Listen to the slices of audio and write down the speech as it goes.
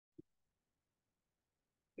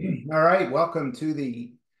All right, welcome to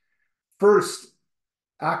the first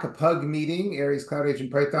ACA-Py meeting, Aries Cloud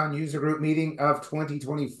Agent Python user group meeting of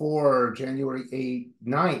 2024, January 8th,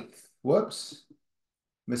 9th. Whoops,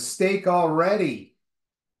 mistake already.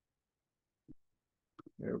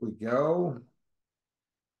 There we go.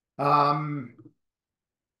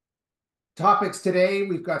 Topics today,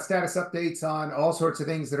 we've got status updates on all sorts of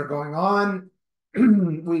things that are going on.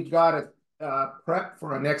 We've got a prep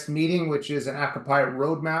for our next meeting, which is an ACA-Py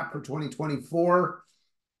roadmap for 2024.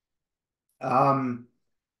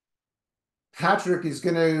 Patrick is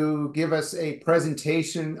going to give us a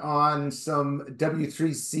presentation on some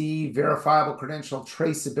W3C verifiable credential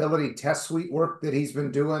traceability test suite work that he's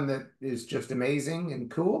been doing that is just amazing and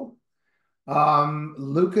cool.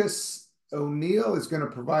 Lucas O'Neill is going to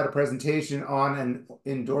provide a presentation on an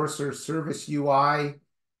Endorser Service UI,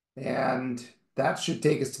 and that should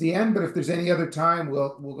take us to the end. But if there's any other time,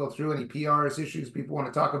 we'll go through any PRs, issues people want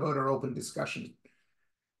to talk about, or open discussion.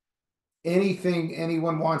 Anything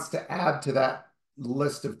anyone wants to add to that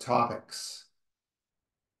list of topics?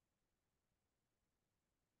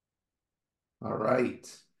 All right.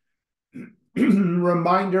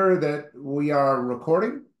 Reminder that we are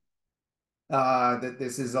recording, that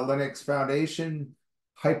this is a Linux Foundation,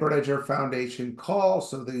 Hyperledger Foundation call.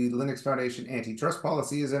 So the Linux Foundation antitrust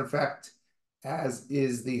policy is in effect, as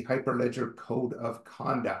is the Hyperledger Code of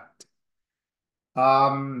Conduct.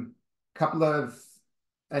 Couple of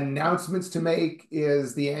announcements to make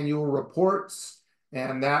is the annual reports,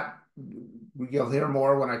 and that you'll hear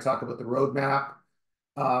more when I talk about the roadmap.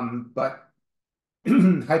 But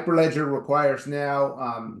Hyperledger requires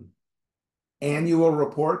now annual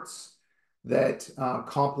reports that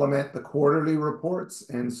complement the quarterly reports,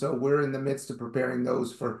 and so we're in the midst of preparing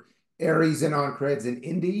those for Aries and AnonCreds and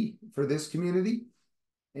Indy for this community,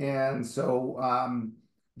 and so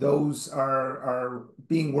those are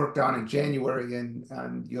being worked on in January,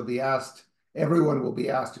 and you'll be asked, everyone will be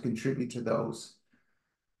asked to contribute to those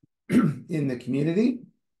in the community.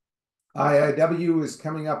 IIW is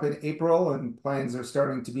coming up in April, and plans are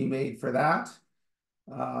starting to be made for that.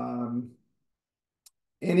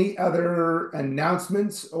 Any other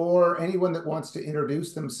announcements or anyone that wants to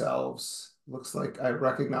introduce themselves? Looks like I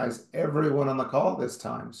recognize everyone on the call this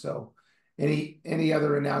time. So any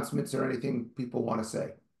other announcements or anything people want to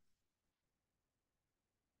say?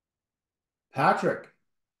 Patrick.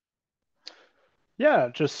 Yeah,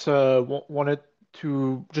 just wanted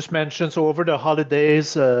to just mention, so over the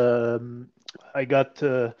holidays, I got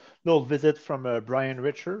a little visit from Brian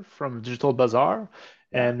Richer from Digital Bazaar,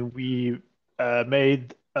 Yeah. and we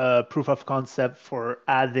made a proof of concept for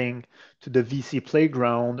adding to the VC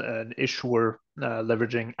Playground an issuer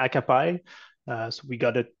leveraging ACA-Py. So we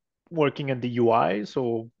got it working in the UI,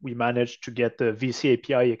 so we managed to get the VC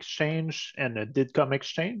API exchange and a DIDCOM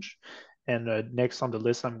exchange. And next on the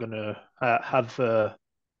list, I'm going to have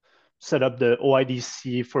set up the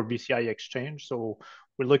OIDC for VCI exchange. So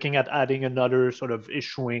we're looking at adding another sort of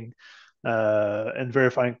issuing and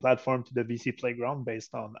verifying platform to the VC Playground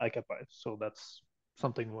based on ACA-Py. So that's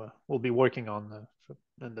something we'll be working on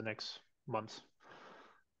in the next months.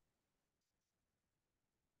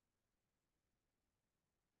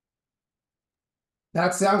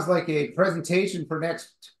 That sounds like a presentation for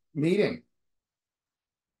next meeting.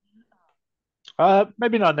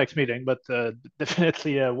 Maybe not next meeting, but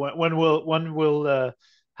definitely when we'll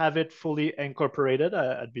have it fully incorporated,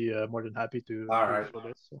 I'd be more than happy to All do it right. for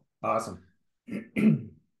this. So. Awesome.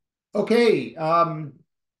 Okay.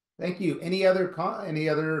 Thank you. Any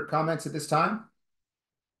other comments at this time?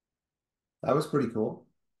 That was pretty cool.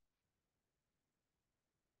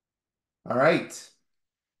 All right.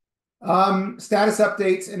 Status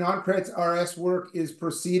updates. AnonCreds RS work is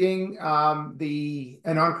proceeding. The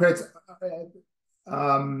AnonCreds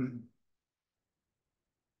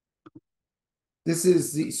this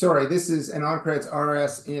is AnonCreds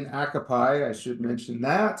RS in ACA-Py. I should mention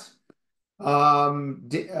that.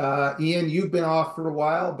 Ian, you've been off for a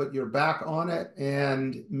while, but you're back on it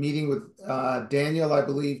and meeting with Daniel, I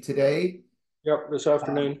believe, today. Yep, this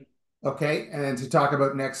afternoon. Okay, and to talk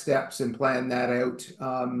about next steps and plan that out.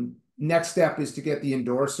 Next step is to get the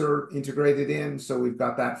endorser integrated in, so we've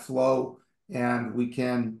got that flow, and we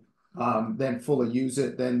can then fully use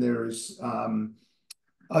it. Then there's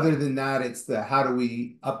other than that, it's the how do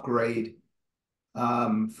we upgrade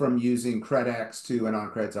from using CredX to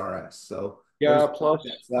AnonCreds RS. So yeah, plus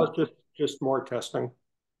just more testing.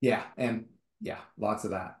 Yeah, and yeah, lots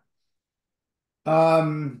of that.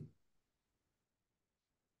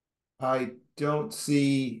 I don't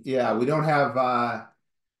see, yeah, we don't have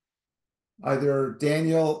either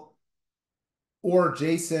Daniel or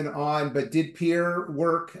JSON on, but did peer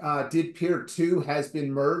work, did peer 2 has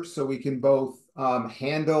been merged, so we can both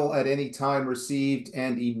handle at any time received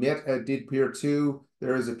and emit a did peer 2.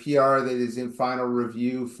 There is a PR that is in final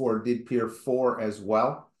review for did peer 4 as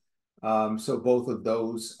well. So both of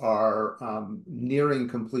those are nearing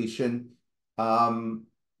completion.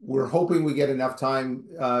 We're hoping we get enough time.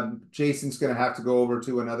 Jason's going to have to go over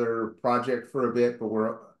to another project for a bit,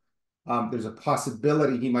 but there's a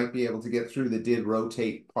possibility he might be able to get through the did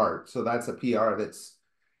rotate part. So that's a PR that's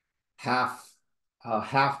half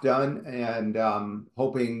done, and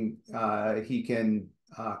hoping he can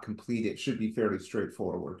complete it. Should be fairly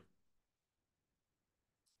straightforward.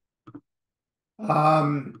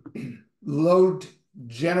 Load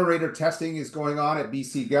generator testing is going on at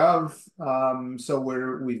BC Gov. So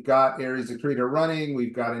we've got Aries Accretor running.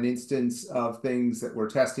 We've got an instance of things that we're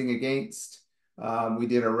testing against. We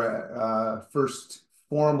did a first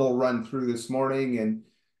formal run through this morning and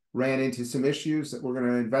ran into some issues that we're going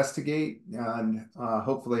to investigate and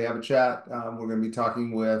hopefully have a chat. We're going to be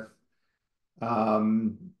talking with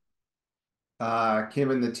Kim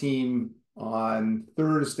and the team on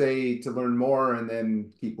Thursday to learn more and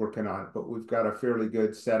then keep working on it. But we've got a fairly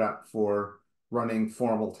good setup for running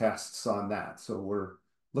formal tests on that. So we're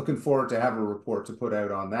looking forward to have a report to put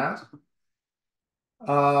out on that.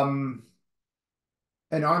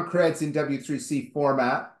 AnonCreds in W3C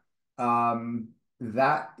format.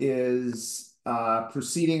 That is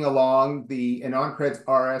proceeding along. The AnonCreds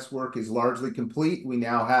RS work is largely complete. We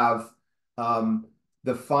now have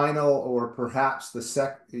the final, or perhaps the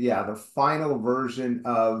final version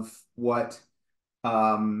of what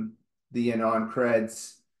the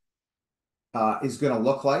AnonCreds is going to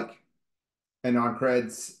look like.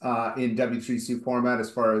 AnonCreds in W3C format as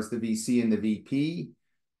far as the VC and the VP.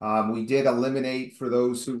 We did eliminate, for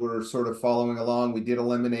those who were sort of following along, we did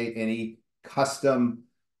eliminate any custom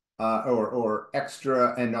or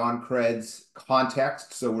extra AnonCreds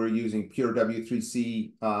context. So we're using pure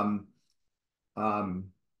W3C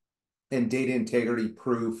and data integrity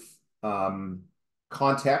proof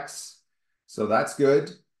contexts. So that's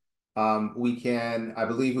good. I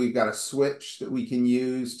believe we've got a switch that we can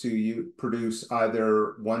use to produce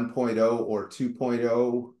either 1.0 or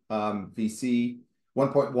 2.0 VC,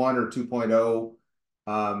 1.1 or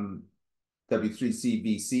 2.0 W3C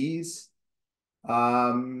VCs.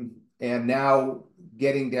 And now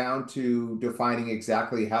getting down to defining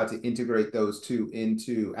exactly how to integrate those two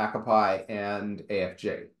into ACA-Py and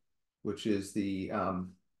AFJ, which is the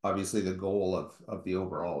obviously the goal of the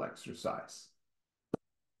overall exercise.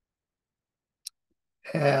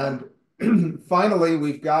 And finally,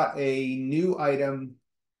 we've got a new item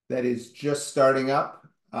that is just starting up,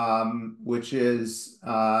 which is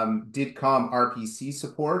DIDCOM RPC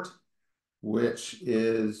support, which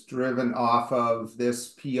is driven off of this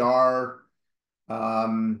PR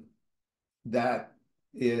that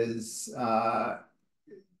is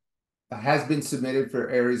has been submitted for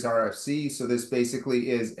Aries RFC. So this basically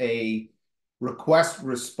is a request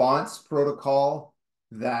response protocol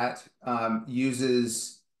that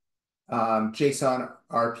uses JSON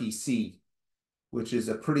RPC, which is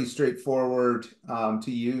a pretty straightforward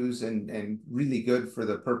to use and really good for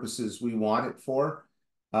the purposes we want it for.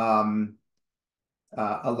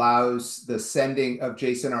 Allows the sending of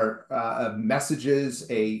JSON messages,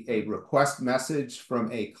 a request message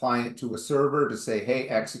from a client to a server to say, hey,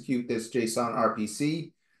 execute this JSON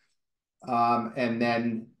RPC, and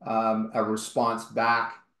then a response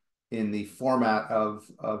back in the format of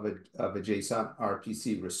a JSON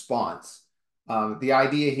RPC response. The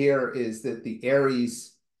idea here is that the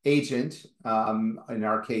Aries agent, in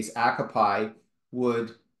our case ACA-Py,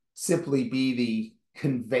 would simply be the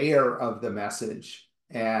conveyor of the message,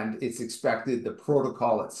 and it's expected the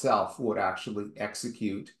protocol itself would actually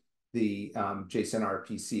execute the JSON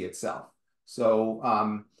RPC itself.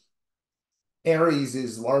 So Aries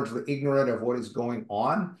is largely ignorant of what is going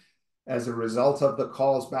on as a result of the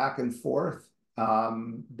calls back and forth,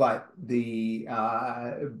 but the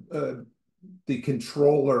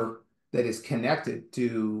controller that is connected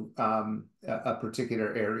to a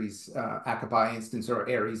particular Aries ACA-Py instance or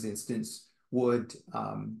Aries instance would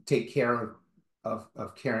take care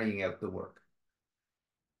of carrying out the work.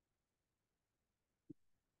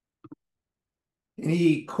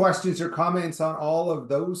 Any questions or comments on all of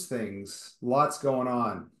those things? Lots going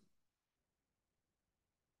on.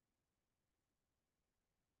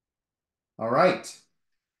 All right.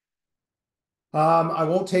 I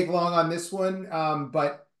won't take long on this one,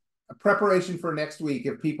 but preparation for next week,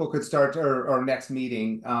 if people could start, or next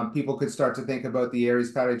meeting, people could start to think about the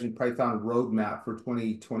Aries Cloud Agent Python roadmap for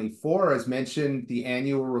 2024. As mentioned, the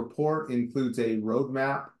annual report includes a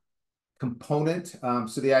roadmap component.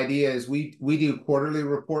 So the idea is we do quarterly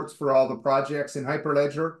reports for all the projects in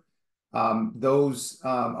Hyperledger. Those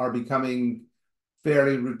are becoming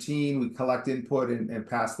fairly routine. We collect input and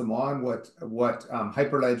pass them on. What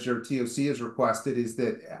Hyperledger TOC has requested is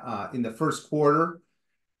that in the first quarter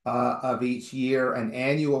of each year, an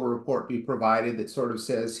annual report be provided that sort of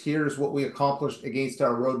says, here's what we accomplished against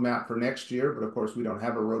our roadmap for next year. But of course, we don't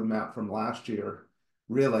have a roadmap from last year,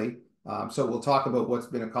 really. So we'll talk about what's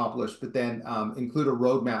been accomplished, but then include a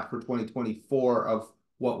roadmap for 2024 of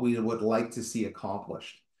what we would like to see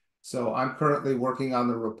accomplished. So I'm currently working on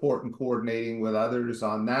the report and coordinating with others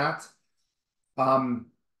on that.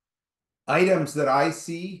 Items that I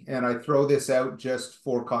see, and I throw this out just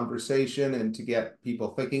for conversation and to get people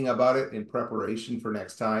thinking about it in preparation for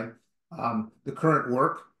next time. The current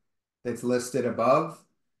work that's listed above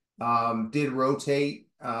did rotate,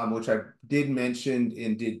 which I did mention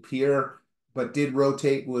in did peer, but did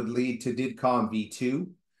rotate would lead to DidCom v2.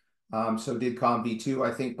 So DidCom v2,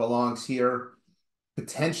 I think, belongs here.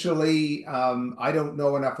 Potentially, I don't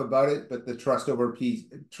know enough about it, but the trust over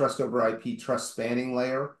IP trust spanning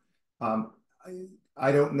layer.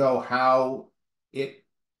 I don't know how it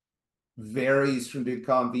varies from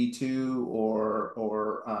DidCom v2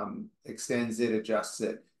 or extends it, adjusts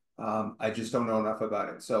it. I just don't know enough about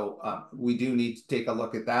it. So we do need to take a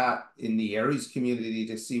look at that in the Aries community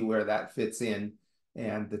to see where that fits in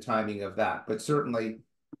and the timing of that. But certainly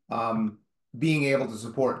being able to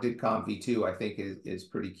support DidCom v2, I think, is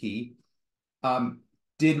pretty key.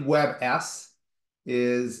 DidWebS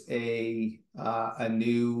is a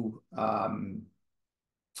new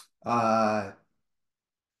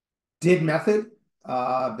did method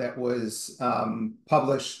that was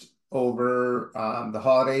published over the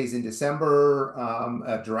holidays in December.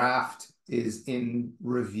 A draft is in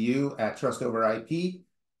review at Trust Over IP,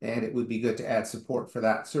 and it would be good to add support for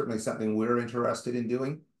that. Certainly something we're interested in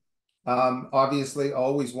doing. Obviously,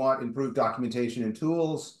 always want improved documentation and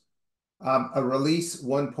tools. A release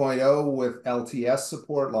 1.0 with LTS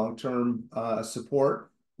support, long-term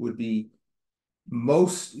support, would be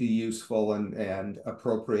most useful and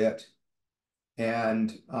appropriate.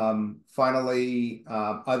 And finally,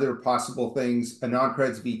 other possible things,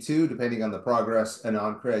 AnonCreds v2, depending on the progress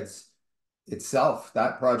AnonCreds itself,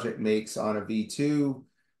 that project makes on a v2.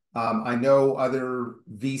 I know other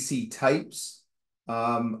VC types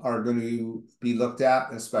are going to be looked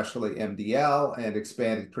at, especially MDL and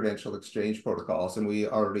expanded credential exchange protocols. And we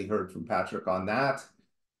already heard from Patrick on that.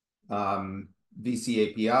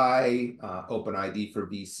 VC API, OpenID for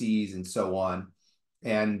VCs, and so on.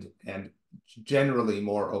 And generally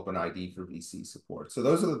more OpenID for VC support. So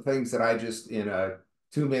those are the things that I just, in a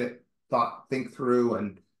 2-minute think through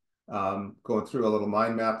and going through a little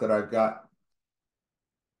mind map that I've got,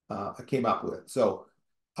 I came up with. So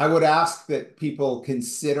I would ask that people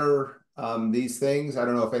consider these things. I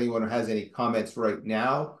don't know if anyone has any comments right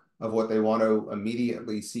now of what they want to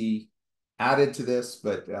immediately see added to this,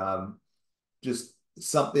 but just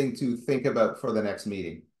something to think about for the next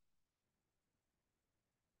meeting.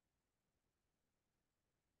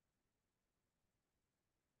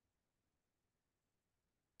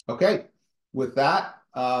 Okay, with that,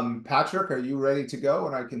 Patrick, are you ready to go?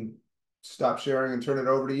 And I can stop sharing and turn it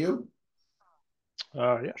over to you.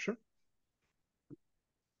 Yeah, sure.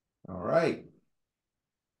 All right.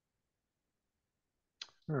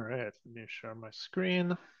 All right, let me share my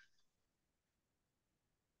screen.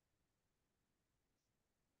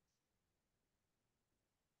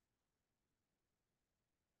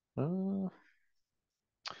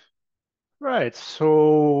 Right,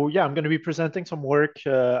 so yeah, I'm going to be presenting some work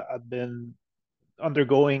I've been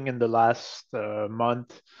undergoing in the last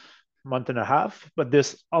month and a half, but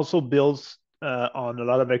this also builds on a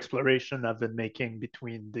lot of exploration I've been making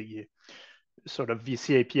between the sort of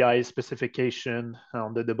VC API specification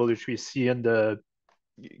on the W3C and the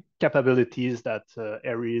capabilities that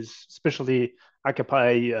Aries, especially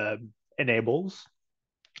ACA-Py, enables.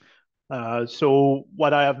 So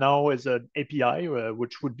what I have now is an API,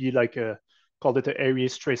 which would be like call it an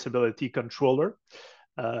Aries Traceability Controller.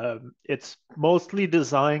 It's mostly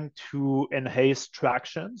designed to enhance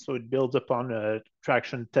traction, so it builds upon a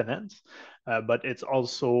traction tenant, but it's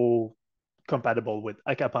also compatible with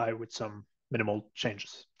ACA-Py with some minimal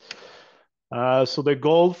changes. So the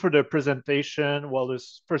goal for the presentation, well,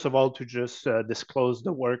 is first of all to just disclose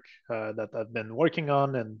the work that I've been working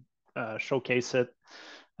on and showcase it.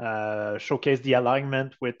 Showcase the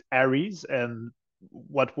alignment with Aries and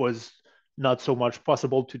what was not so much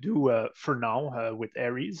possible to do for now with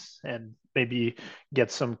Aries, and maybe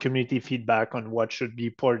get some community feedback on what should be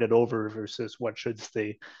ported over versus what should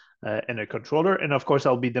stay in a controller. And of course,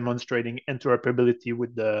 I'll be demonstrating interoperability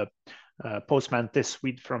with the Postman test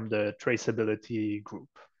suite from the traceability group.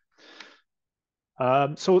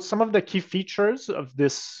 So some of the key features of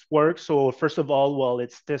this work. So first of all, well,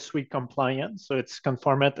 it's test suite compliant. So it's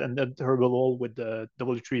conformant and interoperable with the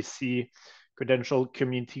W3C credential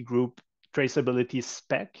community group traceability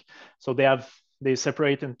spec. So they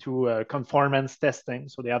separate into conformance testing.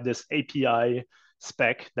 So they have this API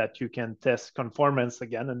spec that you can test conformance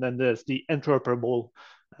again. And then there's the interoperable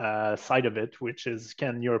side of it, which is,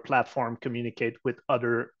 can your platform communicate with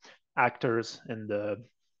other actors in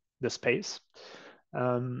the space?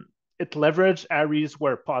 It leveraged Aries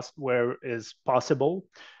where is possible.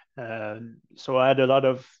 So I had a lot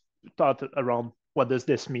of thought around what does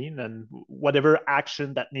this mean, and whatever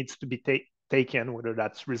action that needs to be taken, whether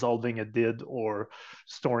that's resolving a DID or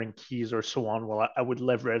storing keys or so on, well, I would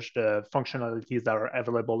leverage the functionalities that are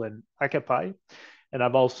available in ACA-Py. And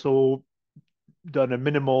I've also done a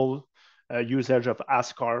minimal usage of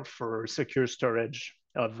ASCAR for secure storage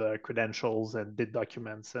of credentials and DID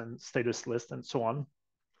documents and status lists and so on,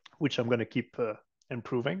 which I'm going to keep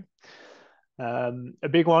improving. A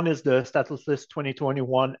big one is the status list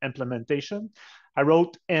 2021 implementation. I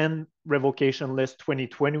wrote in revocation list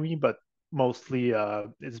 2020, but mostly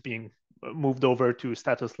it's being moved over to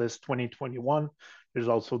status list 2021. There's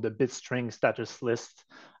also the bitstring status list,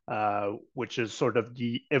 which is sort of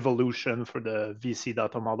the evolution for the VC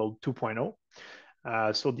data model 2.0.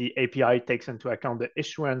 So the API takes into account the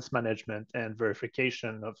issuance management and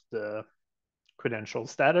verification of the credential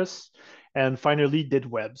status. And finally, DID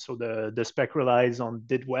web. So the spec relies on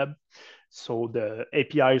DID web. So the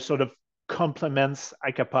API sort of complements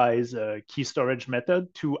ACA-Py's key storage method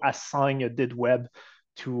to assign a DID web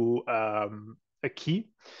to a key.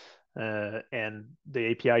 And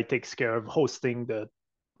the API takes care of hosting the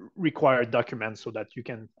required documents so that you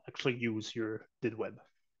can actually use your DID web.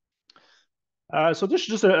 So this is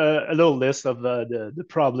just a little list of the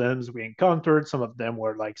problems we encountered. Some of them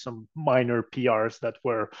were like some minor PRs that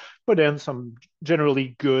were put in, some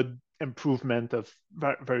generally good improvement of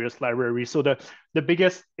various libraries. So the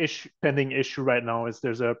biggest pending issue right now is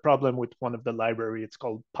there's a problem with one of the library. It's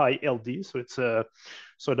called PyLD. So it's a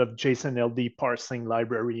sort of JSON LD parsing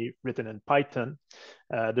library written in Python.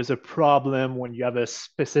 There's a problem when you have a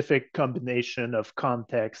specific combination of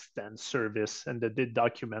context and service in the DID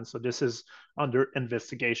document. So this is under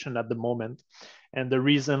investigation at the moment. And the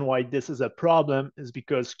reason why this is a problem is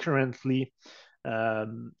because currently,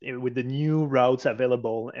 with the new routes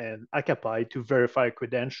available in ACA-Py to verify a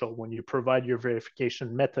credential, when you provide your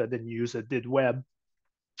verification method and use a DID web,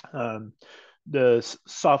 the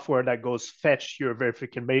software that goes fetch your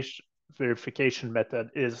verification method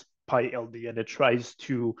is PyLD, and it tries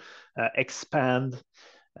to expand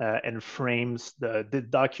and frames the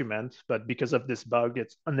document, but because of this bug,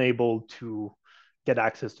 it's unable to get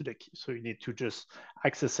access to the key. So you need to just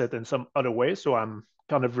access it in some other way. So I'm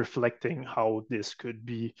kind of reflecting how this could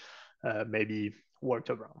be maybe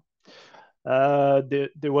worked around.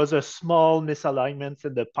 There was a small misalignment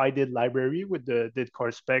in the PyDid library with the DID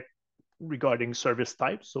core spec regarding service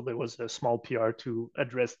types. So there was a small PR to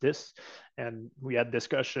address this, and we had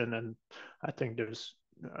discussion, and I think there's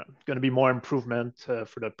going to be more improvement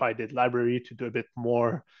for the PyDid library to do a bit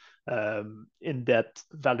more in-depth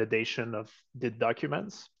validation of DID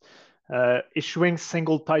documents. Issuing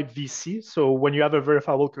single type VC. So when you have a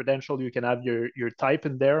verifiable credential, you can have your type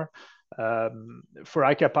in there. For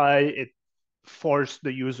ACA-Py, it forced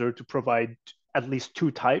the user to provide at least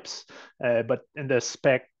 2 types, but in the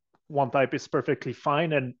spec, 1 type is perfectly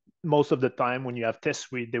fine. And most of the time when you have test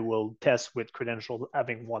suite, they will test with credentials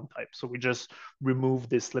having 1 type. So we just remove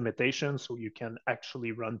this limitation so you can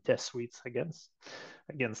actually run test suites against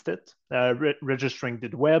it. Registering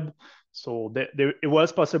DID web. So it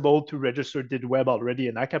was possible to register DID web already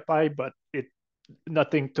in ACA-Py, but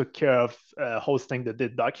nothing took care of hosting the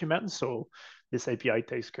DID document. So this API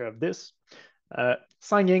takes care of this.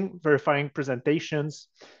 Signing, verifying presentations.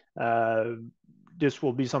 This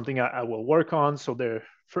will be something I will work on. So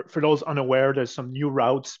for those unaware, there's some new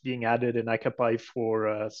routes being added in ACA-Py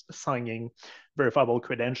for signing verifiable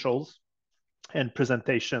credentials and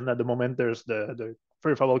presentation. At the moment, there's the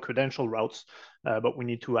verifiable credential routes, but we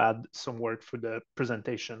need to add some work for the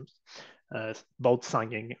presentations, both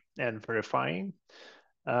signing and verifying.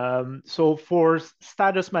 So for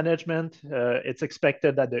status management, it's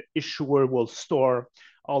expected that the issuer will store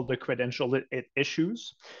all the credentials it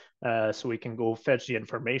issues. so we can go fetch the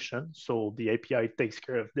information. So the API takes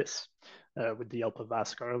care of this with the help of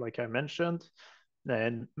Ascar, like I mentioned,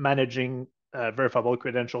 and managing verifiable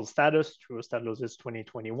credential status through Statuses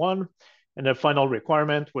 2021. And the final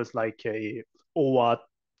requirement was like a OAuth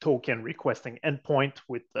token requesting endpoint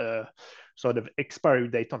with a sort of expiry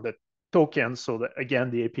date on the token. So that, again,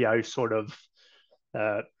 the API sort of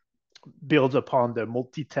builds upon the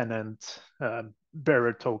multi-tenant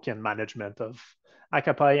bearer token management of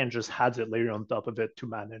ACA-Py and just adds a layer on top of it to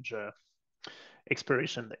manage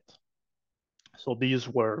expiration date. So these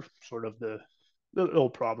were sort of the little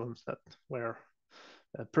problems that were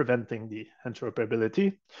preventing the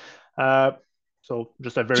interoperability. So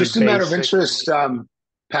just a very just a matter of interest,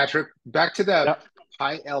 Patrick, back to the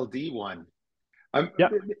PyLD one.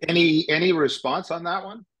 Any response on that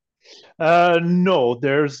one? No,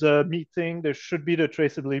 there's a meeting. There should be the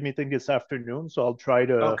traceability meeting this afternoon. So I'll try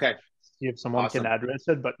to see if someone can address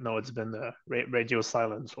it. But no, it's been radio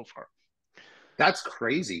silent so far. That's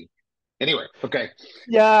crazy. Anyway, okay.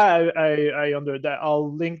 Yeah, I under that.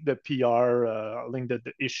 I'll link the PR, I'll link the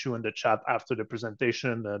issue in the chat after the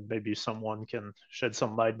presentation. Maybe someone can shed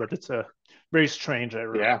some light, but it's a very strange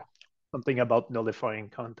error. Yeah. Something about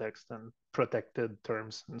nullifying context and protected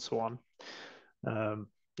terms and so on.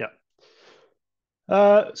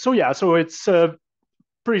 So it's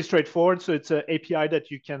pretty straightforward. So it's an API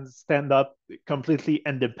that you can stand up completely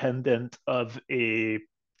independent of a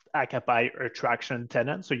ACA-Py or traction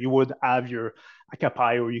tenant. So you would have your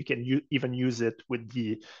ACA-Py, or you can even use it with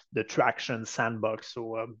the traction sandbox.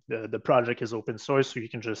 So the project is open source, so you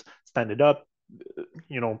can just stand it up,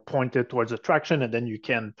 point it towards a traction, and then you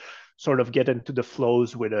can sort of get into the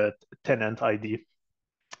flows with a tenant ID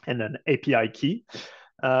and an API key.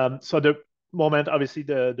 So the moment, obviously,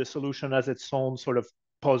 the solution has its own sort of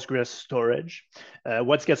Postgres storage.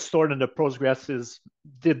 What gets stored in the Postgres is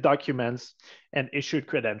the documents and issued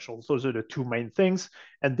credentials. Those are the two main things.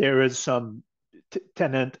 And there is some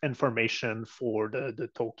tenant information for the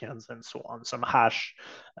tokens and so on, some hash,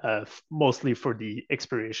 mostly for the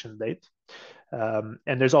expiration date.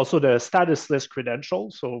 And there's also the status list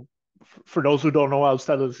credential. So for those who don't know how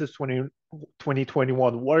status list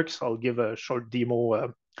 2021 works, I'll give a short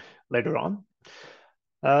demo later on.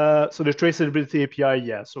 So the traceability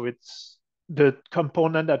API, so it's the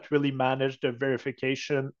component that really managed the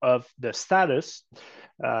verification of the status,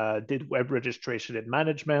 did web registration and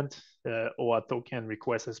management, OAuth token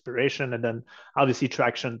request expiration, and then obviously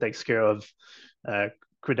traction takes care of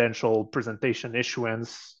credential presentation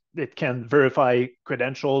issuance. It can verify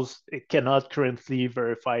credentials. It cannot currently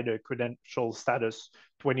verify the credential status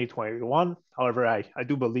 2021. However, I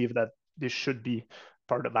do believe that this should be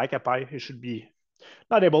part of ACA-Py. It should be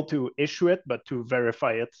not able to issue it, but to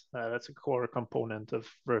verify it. That's a core component of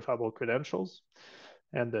verifiable credentials.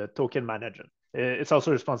 And the token manager. It's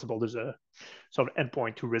also responsible. There's a sort of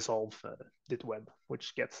endpoint to resolve DIT-web,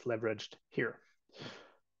 which gets leveraged here.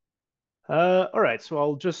 All right, so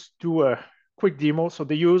I'll just do a quick demo. So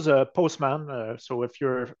they use Postman. So if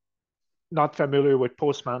you're not familiar with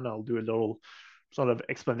Postman, I'll do a little sort of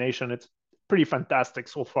explanation. It's pretty fantastic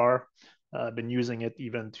so far. I've been using it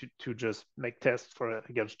even to just make tests for,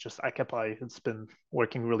 against just ACA-Py. It's been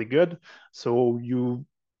working really good. So you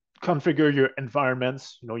configure your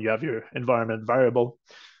environments. You have your environment variable.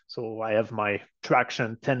 So I have my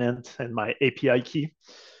traction tenant and my API key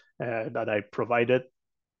that I provided.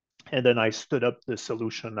 And then I stood up the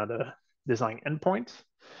solution at a design endpoint.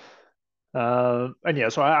 And yeah,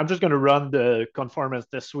 so I'm just going to run the conformance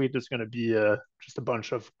test suite. It's going to be just a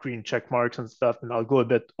bunch of green check marks and stuff, and I'll go a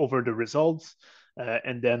bit over the results,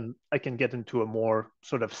 and then I can get into a more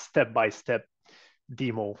sort of step-by-step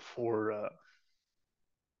demo for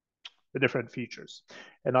the different features.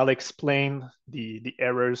 And I'll explain the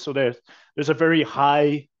errors. So there's a very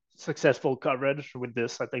high successful coverage with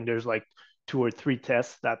this. I think there's like 2 or 3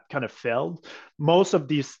 tests that kind of failed. Most of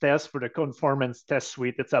these tests for the conformance test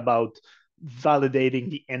suite, it's about validating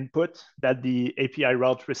the input that the API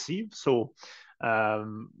route receives. So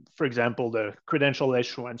for example, the credential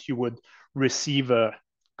issuance, you would receive a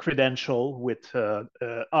credential with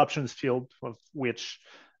options field of which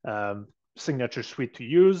signature suite to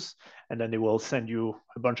use, and then they will send you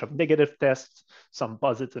a bunch of negative tests, some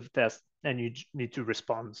positive tests, and you need to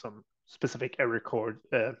respond some specific error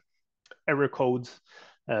codes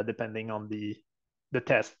depending on the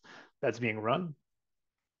test that's being run.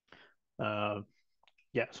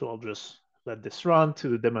 Yeah, so I'll just let this run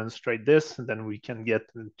to demonstrate this, and then we can get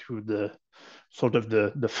into the sort of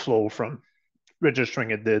the flow from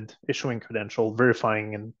registering a DID, issuing credential,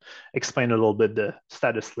 verifying, and explain a little bit the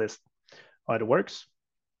status list, how it works.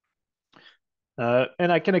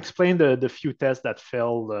 And I can explain the few tests that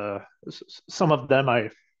failed. Some of them I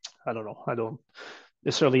don't know. I don't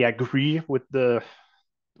necessarily agree with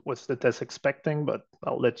what's the test expecting, but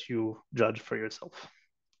I'll let you judge for yourself.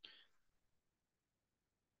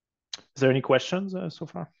 Is there any questions so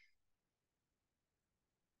far?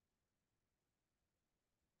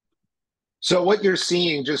 So what you're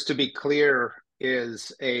seeing, just to be clear,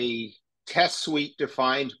 is a test suite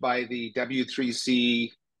defined by the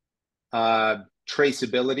W3C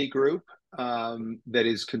traceability group that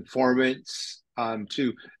is conformance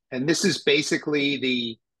to, and this is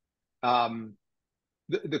basically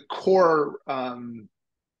the core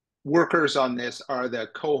workers on this are the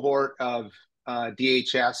cohort of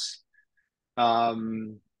DHS,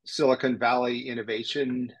 Silicon Valley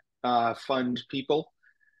Innovation Fund people.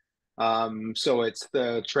 So it's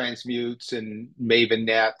the Transmutes and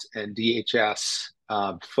MavenNet and DHS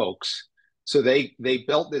folks. So they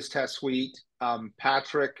built this test suite.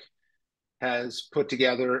 Patrick has put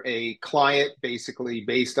together a client basically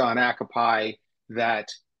based on ACA-Py that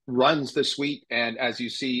runs the suite, and as you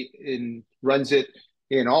see, runs it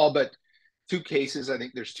in all but 2 cases. I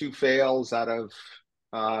think there's 2 fails out of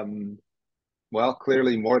well,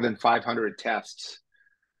 clearly more than 500 tests.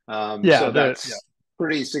 So that's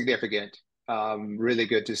pretty significant. Really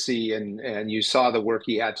good to see, and you saw the work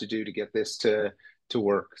he had to do to get this to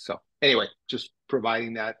work. So anyway, just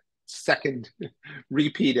providing that second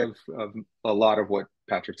repeat of a lot of what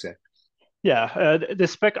Patrick said. Yeah, the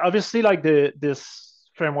spec, obviously, like this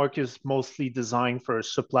framework is mostly designed for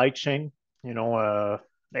supply chain, you know,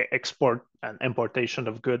 export and importation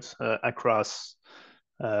of goods across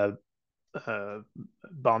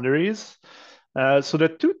boundaries. So the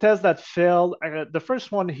 2 tests that failed, the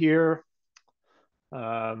first one here,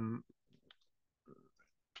 so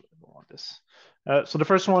the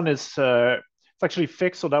first one is it's actually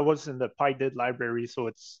fixed. So that was in the PyDid library. So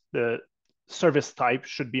it's the service type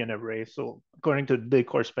should be an array. So according to the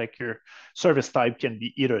core spec here, service type can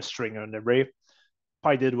be either a string or an array.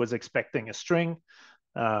 PyDid was expecting a string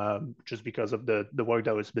just because of the work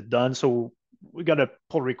that was been done. So we got a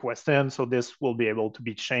pull request in. So this will be able to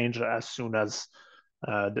be changed as soon as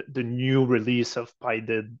the new release of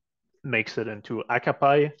PyDid makes it into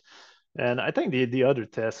ACA-Py. And I think the other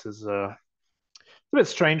test is a bit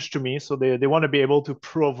strange to me. So they want to be able to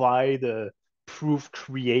provide a proof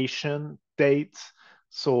creation date.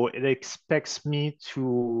 So it expects me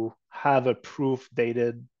to have a proof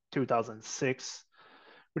dated 2006,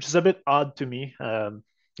 which is a bit odd to me.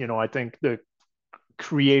 You know, I think the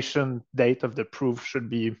creation date of the proof should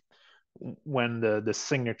be when the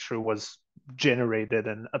signature was generated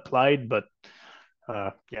and applied. But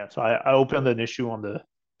yeah, so I opened an issue on the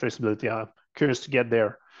traceability. I'm curious to get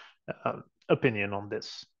their opinion on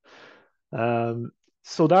this.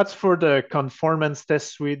 So that's for the conformance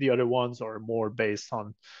test suite. The other ones are more based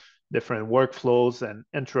on different workflows and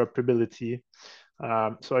interoperability.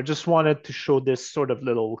 So I just wanted to show this sort of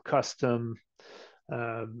little custom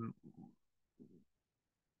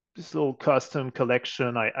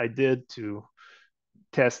collection I did to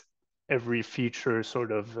test every feature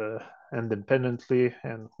sort of independently.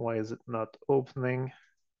 And why is it not opening?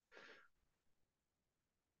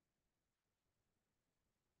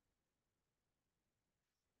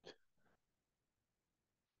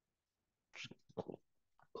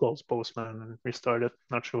 Close Postman and restart it.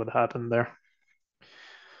 Not sure what happened there.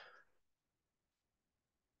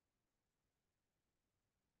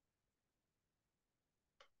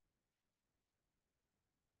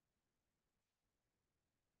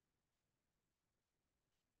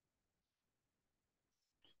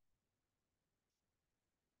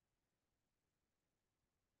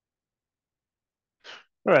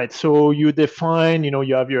 All right, so you define,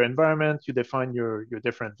 you have your environment, you define your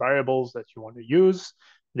different variables that you want to use.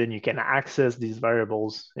 Then you can access these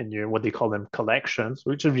variables in your, what they call them, collections.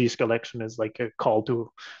 Which of these collection is like a call to,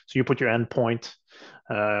 so you put your endpoint,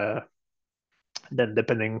 then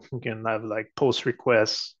depending, you can have like post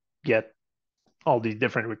requests, get all these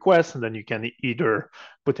different requests, and then you can either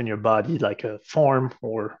put in your body like a form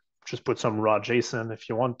or just put some raw JSON if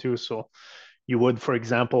you want to. So you would, for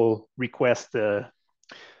example, request a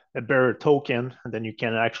bearer token, and then you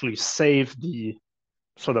can actually save the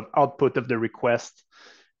sort of output of the request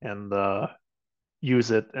and use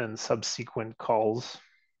it in subsequent calls.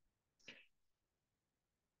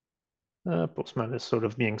 Postman is sort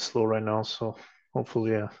of being slow right now, so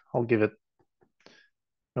hopefully I'll give it,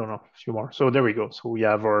 I don't know, a few more. So there we go. So we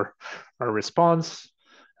have our response.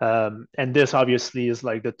 And this obviously is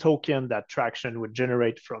like the token that Traction would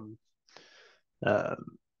generate from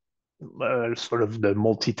sort of the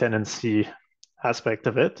multi-tenancy aspect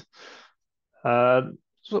of it.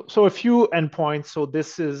 So a few endpoints. So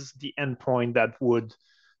this is the endpoint that would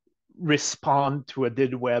respond to a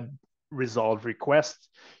did web resolve request.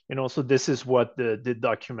 So this is what the did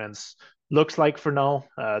documents looks like for now.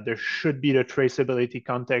 There should be the traceability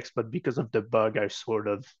context, but because of the bug, I sort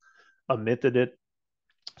of omitted it.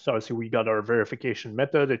 So obviously we got our verification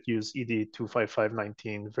method. It used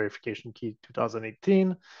ED25519 verification key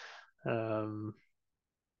 2018. And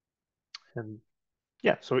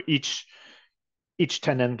yeah, so each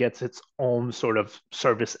tenant gets its own sort of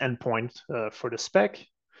service endpoint for the spec.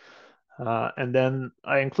 And then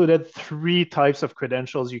I included 3 types of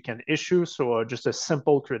credentials you can issue. So just a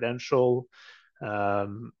simple credential.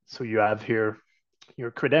 So you have here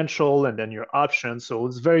your credential and then your options. So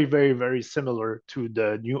it's very, very, very similar to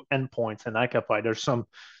the new endpoints in ACA-Py. There's some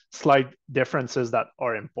slight differences that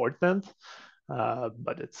are important,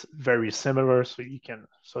 but it's very similar. So you can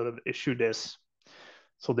sort of issue this.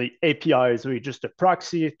 So the API is really just a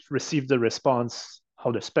proxy. It receives the response,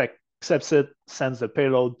 how the spec accepts it, sends the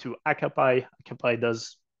payload to ACA-Py. ACA-Py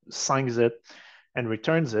signs it and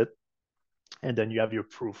returns it. And then you have your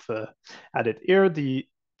proof added here. The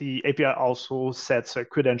API also sets a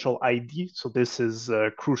credential ID. So this is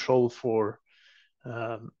crucial for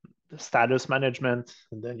status management.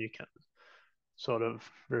 And then you can sort of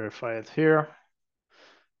verify it here.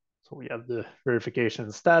 So we have the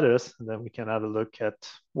verification status, and then we can have a look at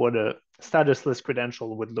what a status list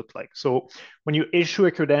credential would look like. So when you issue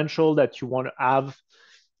a credential that you want to have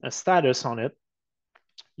a status on it,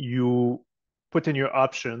 you put in your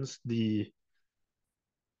options I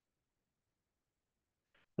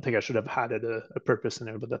think I should have added a purpose in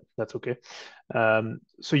there, but that's okay.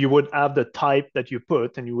 So you would have the type that you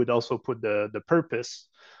put, and you would also put the purpose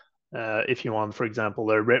if you want, for example,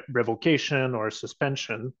 a revocation or a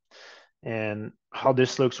suspension. And how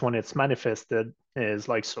this looks when it's manifested is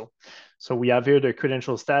like so. So we have here the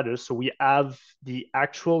credential status. So we have the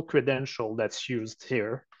actual credential that's used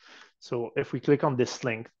here. So if we click on this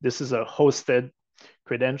link, this is a hosted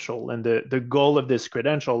credential. And the goal of this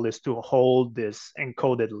credential is to hold this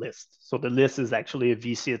encoded list. So the list is actually a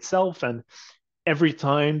VC itself. And every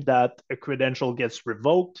time that a credential gets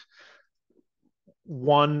revoked,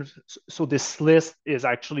 so this list is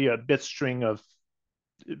actually a bit string of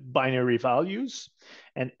binary values,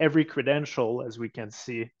 and every credential, as we can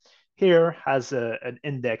see here, has an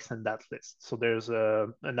index in that list. So there's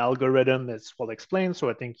an algorithm that's well explained. So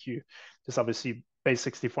I think this obviously base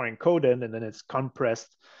 64 encoded, and then it's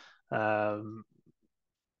compressed. So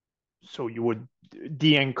you would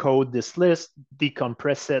de-encode this list,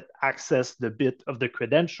 decompress it, access the bit of the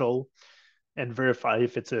credential, and verify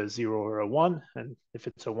if it's a 0 or a 1. And if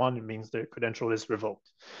it's a 1, it means the credential is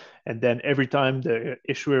revoked. And then every time the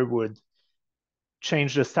issuer would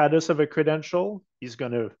change the status of a credential, he's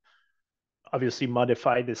going to obviously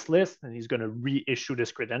modify this list, and he's going to reissue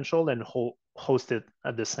this credential and host it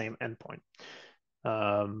at the same endpoint.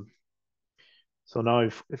 So now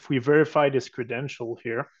if we verify this credential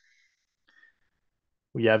here,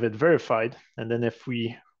 we have it verified. And then if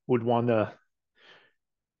we would want to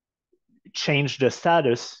change the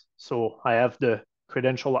status, so I have the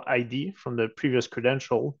credential ID from the previous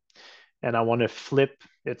credential, and I want to flip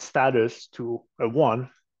its status to a 1.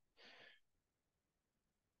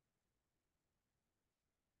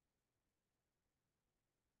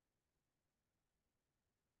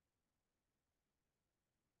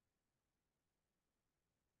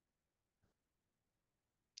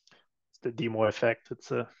 It's the demo effect.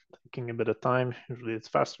 It's taking a bit of time. Usually it's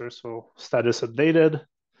faster. So status updated.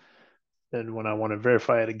 Then when I want to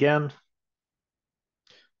verify it again,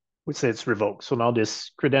 we say it's revoked. So now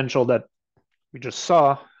this credential that we just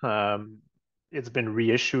saw, it's been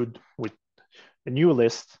reissued with a new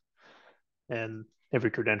list, and every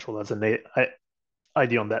credential has an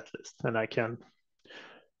ID on that list. And I can,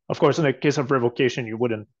 of course, in the case of revocation, you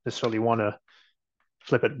wouldn't necessarily want to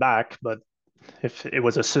flip it back, but if it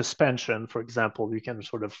was a suspension, for example, you can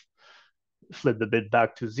sort of flip the bit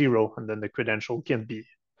back to 0, and then the credential can be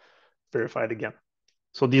verified again.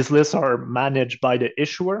 So these lists are managed by the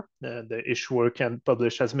issuer. The issuer can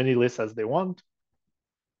publish as many lists as they want.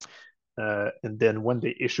 And then when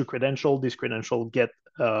they issue credential, this credential get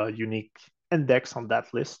a unique index on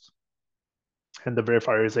that list. And the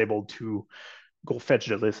verifier is able to go fetch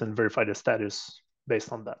the list and verify the status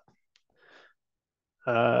based on that.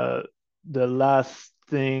 The last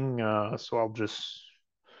thing, so I'll just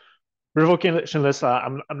revocation list.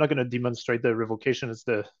 I'm not going to demonstrate the revocation. It's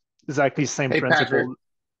the exactly same principle. Patrick,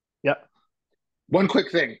 yeah. One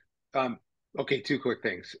quick thing. Okay, 2 quick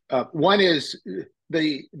things. One is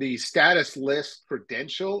the status list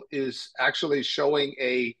credential is actually showing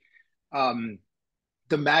a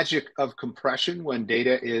the magic of compression when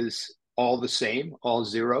data is all the same, all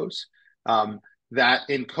zeros. That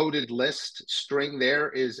encoded list string there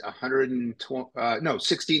is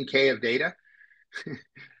 16K of data.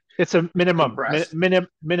 It's a minimum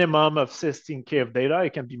of 16K of data.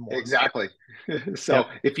 It can be more. Exactly. So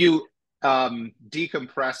if you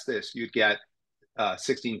decompress this, you'd get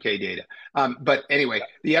 16K data. But anyway,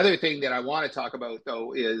 the other thing that I want to talk about,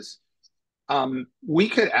 though, is we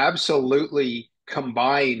could absolutely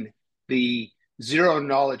combine the zero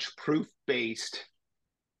knowledge proof based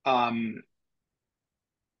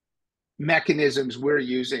mechanisms we're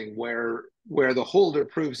using where the holder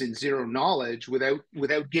proves in zero knowledge without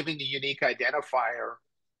giving the unique identifier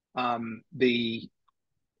the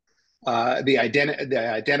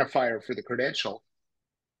identifier for the credential,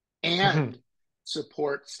 and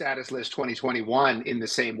support status list 2021 in the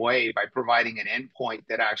same way by providing an endpoint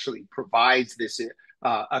that actually provides this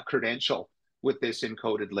a credential with this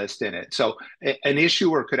encoded list in it. So an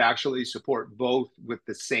issuer could actually support both with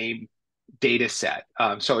the same data set.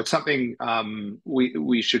 So it's something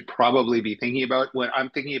we should probably be thinking about. What I'm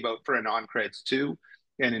thinking about for AnonCreds 2,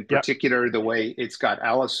 and in particular, the way it's got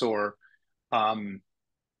Allosaur,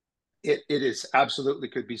 it is absolutely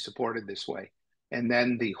could be supported this way. And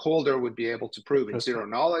then the holder would be able to prove in zero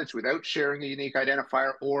knowledge without sharing a unique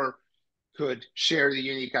identifier, or could share the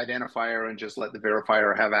unique identifier and just let the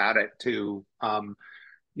verifier have at it to,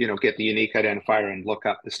 get the unique identifier and look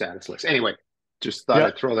up the status list. Anyway, just thought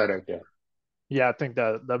I'd throw that out there. Yeah, I think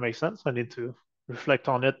that makes sense. I need to reflect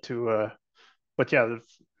on it but I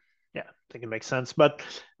think it makes sense. But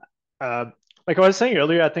like I was saying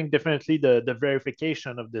earlier, I think definitely the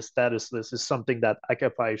verification of the status list is something that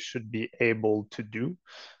ACA-Py should be able to do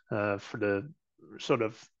for the sort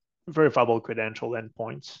of verifiable credential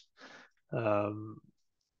endpoints.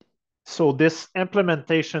 So this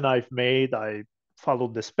implementation I've made, I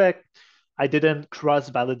followed the spec. I didn't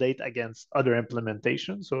cross-validate against other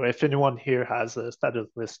implementations. So if anyone here has a status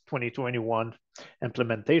list 2021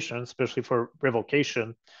 implementation, especially for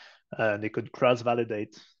revocation, they could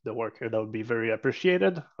cross-validate the work here. That would be very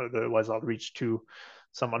appreciated. Otherwise, I'll reach to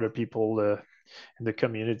some other people in the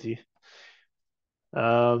community.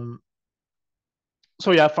 So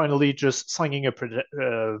yeah, finally, just signing a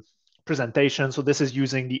presentation. So this is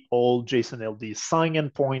using the old JSON LD sign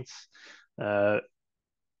endpoints.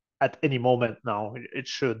 At any moment now, it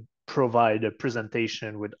should provide a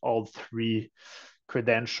presentation with all three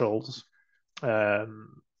credentials. Of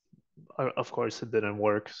course, it didn't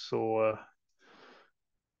work. So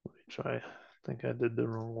let me try. I think I did the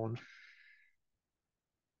wrong one.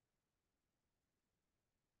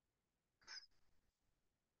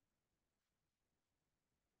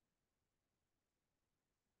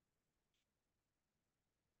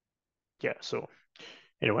 Yeah, so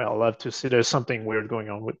anyway, I'll have to see. There's something weird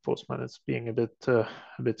going on with Postman. It's being a bit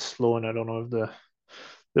slow, and I don't know if the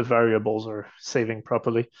variables are saving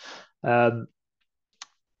properly. But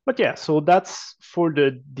yeah, so that's for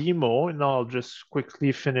the demo, and I'll just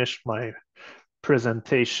quickly finish my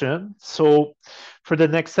presentation. So for the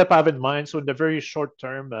next step I have in mind, so in the very short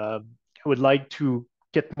term, I would like to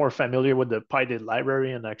get more familiar with the PyDid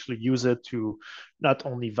library and actually use it to not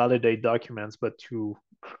only validate documents, but to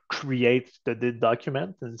create the did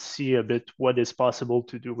document and see a bit what is possible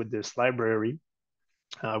to do with this library.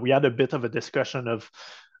 We had a bit of a discussion of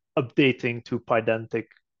updating to Pydantic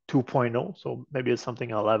 2.0, so maybe it's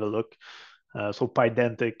something I'll have a look. So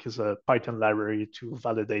Pydantic is a Python library to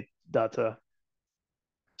validate data.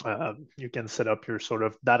 You can set up your sort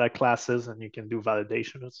of data classes and you can do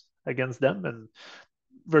validations against them. And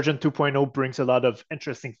version 2.0 brings a lot of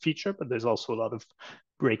interesting feature, but there's also a lot of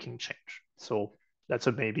breaking change. So that's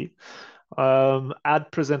a maybe.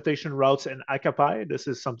 Add presentation routes in ACA-Py. This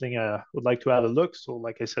is something I would like to have a look. So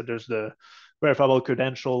like I said, there's the verifiable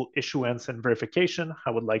credential issuance and verification.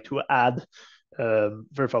 I would like to add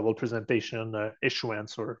verifiable presentation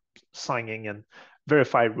issuance or signing and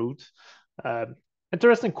verify route.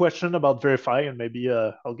 Interesting question about verify, and maybe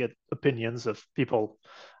I'll get opinions of people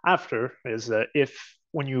after, is if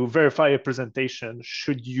when you verify a presentation,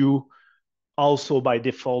 should you also by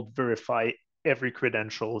default verify every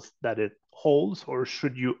credentials that it holds, or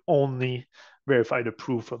should you only verify the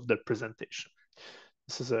proof of the presentation?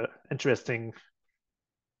 This is an interesting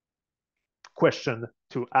question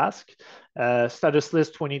to ask. Status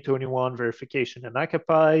list 2021 verification in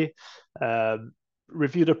ACA-Py.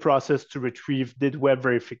 Review the process to retrieve did web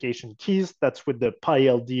verification keys. That's with the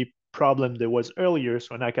PyLD problem there was earlier.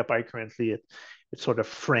 So in ACA-Py currently, it sort of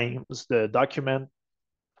frames the document.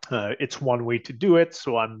 It's one way to do it.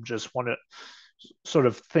 So I'm just want to sort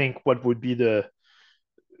of think what would be the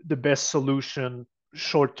the best solution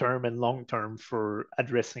short term and long term for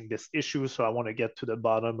addressing this issue. So I want to get to the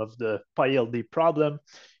bottom of the PyLD problem.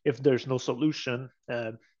 If there's no solution,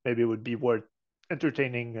 maybe it would be worth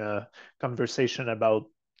entertaining a conversation about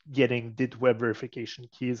getting DID web verification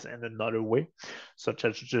keys in another way, such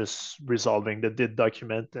as just resolving the DID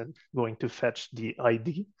document and going to fetch the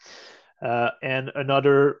ID. And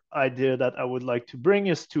another idea that I would like to bring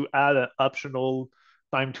is to add an optional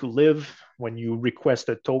time to live when you request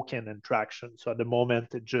a token in Traction. So at the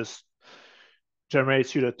moment, it just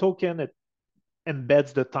generates you the token. It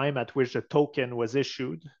embeds the time at which the token was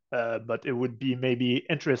issued, but it would be maybe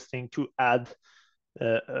interesting to add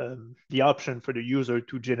the option for the user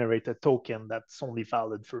to generate a token that's only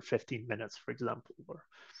valid for 15 minutes, for example, or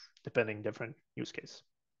depending different use case.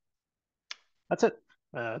 That's it.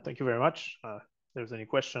 Thank you very much. If there's any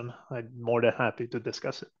question, I'm more than happy to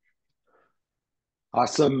discuss it.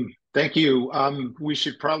 Awesome. Thank you. We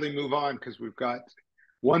should probably move on because we've got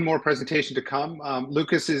one more presentation to come.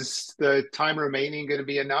 Lucas, is the time remaining going to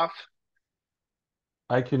be enough?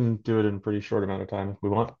 I can do it in a pretty short amount of time if we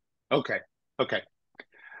want. Okay. Okay.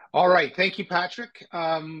 All right. Thank you, Patrick.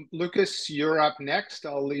 Lucas, you're up next.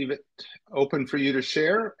 I'll leave it open for you to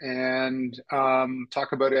share and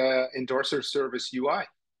talk about Endorser Service UI.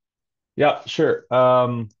 Yeah, sure.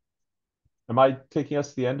 Am I taking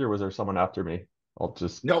us to the end, or was there someone after me? I'll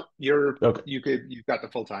just... Nope, you've got the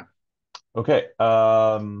full time. Okay.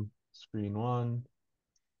 Screen one,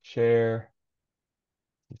 share.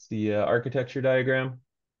 It's the architecture diagram,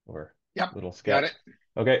 or little sketch. Got it.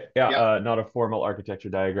 Okay, yeah, not a formal architecture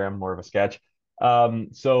diagram, more of a sketch.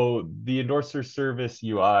 So the Endorser Service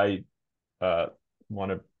UI,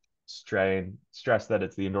 want to stress that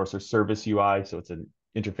it's the Endorser Service UI, so it's an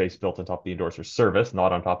interface built on top of the Endorser Service,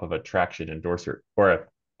 not on top of a Traction endorser or a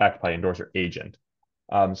ACA-Py endorser agent.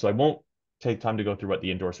 So I won't take time to go through what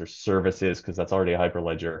the Endorser Service is, because that's already a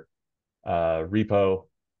Hyperledger repo.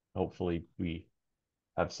 Hopefully we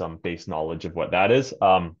have some base knowledge of what that is,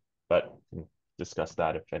 but discuss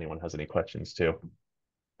that if anyone has any questions too.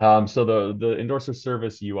 So the Endorser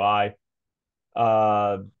Service UI,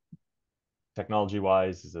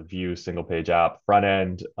 technology-wise, is a Vue single-page app front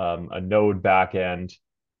end, a Node backend,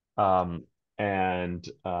 and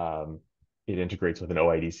it integrates with an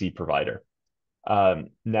OIDC provider.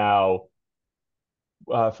 Now,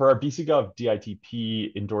 for our BCGov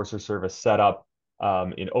DITP Endorser Service setup,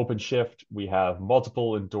 in OpenShift, we have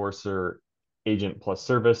multiple Endorser agent plus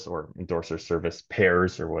service, or Endorser Service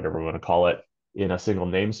pairs, or whatever we want to call it, in a single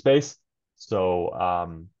namespace.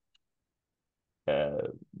 So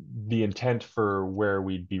the intent for where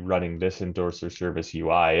we'd be running this Endorser Service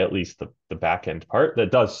UI, at least the backend part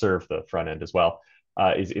that does serve the front end as well,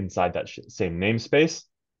 is inside that same namespace,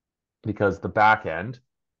 because the backend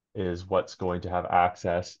is what's going to have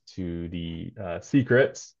access to the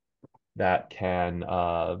secrets that can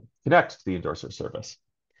connect to the Endorser Service.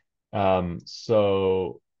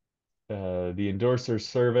 So the Endorser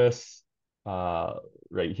Service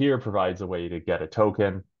right here provides a way to get a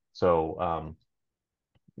token. So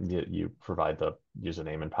you provide the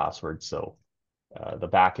username and password. So the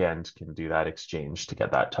backend can do that exchange to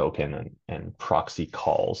get that token and proxy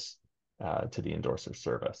calls to the Endorser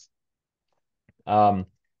Service.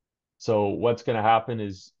 So what's going to happen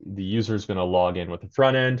is the user is going to log in with the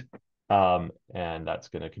front end, and that's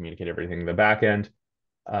going to communicate everything in the back end.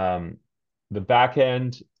 The back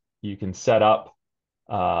end, you can set up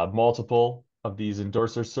multiple of these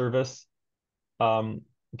Endorser Service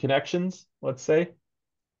connections, let's say,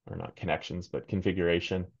 or not connections, but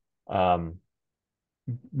configuration.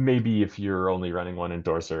 Maybe if you're only running one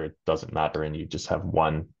endorser, it doesn't matter, and you just have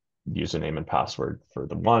one username and password for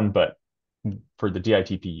the one. But for the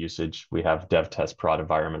DITP usage, we have dev test prod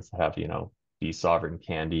environments that have, B sovereign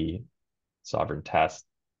candy, sovereign test,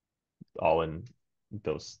 all in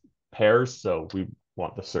those pairs. So we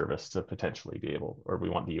want the service to potentially be able, or we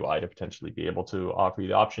want the UI to potentially be able to offer you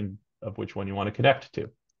the option of which one you want to connect to.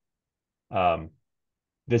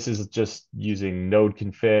 This is just using node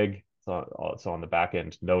config. So on the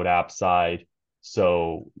backend node app side.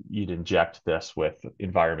 So you'd inject this with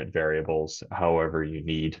environment variables, however you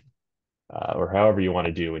need, or however you want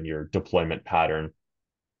to do in your deployment pattern,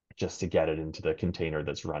 just to get it into the container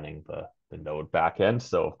that's running the node backend.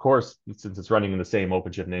 So of course, since it's running in the same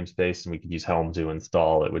OpenShift namespace and we could use Helm to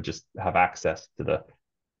install, it would just have access to the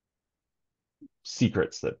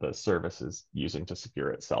secrets that the service is using to secure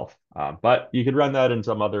itself. But you could run that in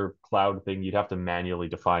some other cloud thing. You'd have to manually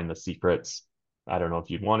define the secrets. I don't know if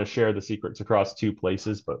you'd want to share the secrets across two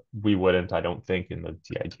places, but we wouldn't, I don't think, in the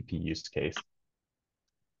DITP use case.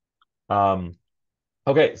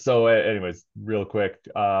 Okay, so anyways, real quick,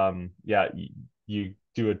 yeah, you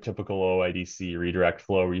do a typical OIDC redirect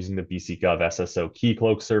flow. We're using the BCGov SSO key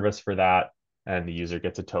cloak service for that, and the user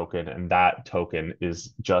gets a token, and that token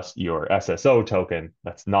is just your SSO token.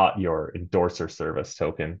 That's not your endorser service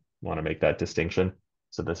token. Want to make that distinction.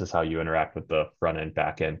 So this is how you interact with the front end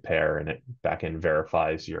back end pair, and it back end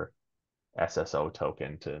verifies your SSO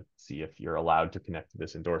token to see if you're allowed to connect to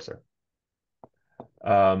this endorser.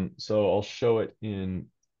 So I'll show it in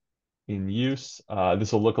use.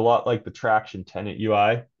 This will look a lot like the Traction tenant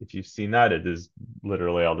UI. If you've seen that, it is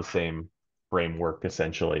literally all the same framework,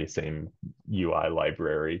 essentially, same UI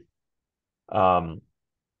library. So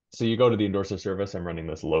you go to the endorser service. I'm running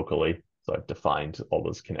this locally, so I've defined all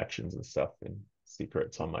those connections and stuff in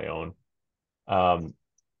secrets on my own.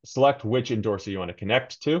 Select which endorser you want to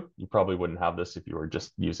connect to. You probably wouldn't have this if you were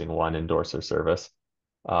just using one endorser service.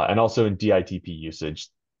 And also in DITP usage,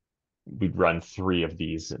 we'd run 3 of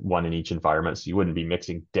these, one in each environment. So you wouldn't be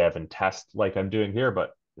mixing dev and test like I'm doing here,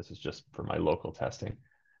 but this is just for my local testing.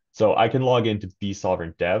 So I can log into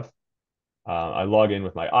bsovereign dev. I log in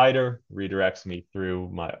with my IDER, redirects me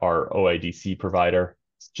through our OIDC provider.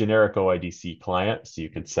 It's generic OIDC client, so you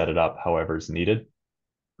could set it up however is needed.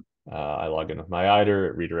 I log in with my IDER,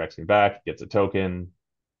 it redirects me back, gets a token,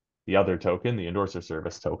 the other token, the endorser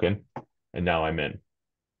service token, and now I'm in.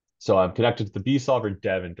 So I'm connected to the bsovereign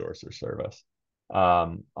dev endorser service.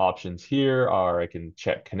 Options here are I can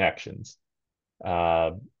check connections.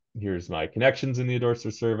 Here's my connections in the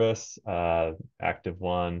endorser service, active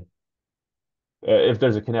one. If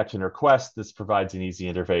there's a connection request, this provides an easy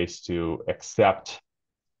interface to accept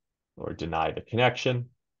or deny the connection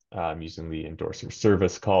using the endorser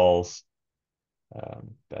service calls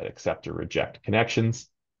that accept or reject connections.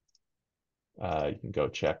 You can go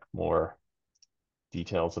check more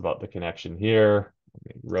details about the connection here.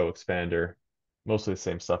 Row expander, mostly the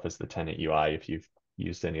same stuff as the tenant UI if you've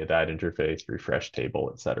used any of that interface, refresh table,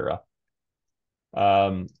 etc.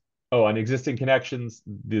 Oh, and existing connections,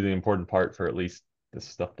 the important part for at least the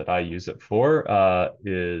stuff that I use it for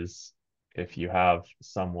is if you have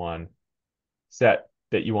someone set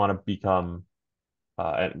that you want to become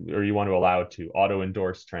or you want to allow to auto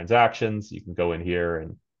endorse transactions, you can go in here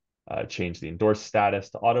and change the endorse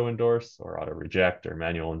status to auto endorse or auto reject or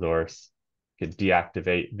manual endorse. You can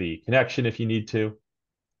deactivate the connection if you need to.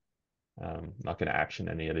 Not going to action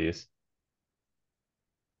any of these.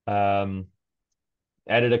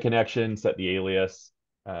 Edit a connection, set the alias.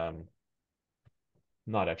 Not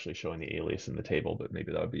actually showing the alias in the table, but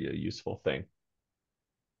maybe that would be a useful thing.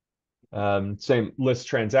 Same list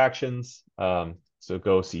transactions. So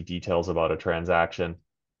go see details about a transaction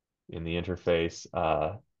in the interface.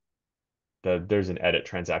 There's an edit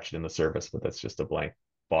transaction in the service, but that's just a blank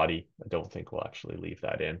body. I don't think we'll actually leave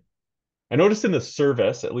that in. I noticed in the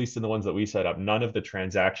service, at least in the ones that we set up, none of the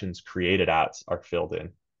transactions created ats are filled in.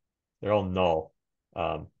 They're all null,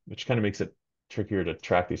 which kind of makes it trickier to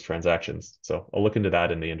track these transactions. So I'll look into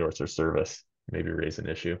that in the endorser service, maybe raise an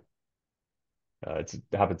issue. It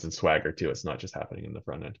happens in Swagger too. It's not just happening in the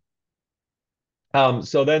front end.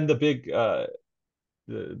 So then the big,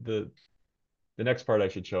 the next part I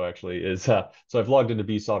should show actually is, so I've logged into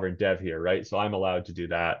bsovereign dev here, right? So I'm allowed to do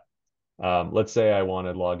that. Let's say I want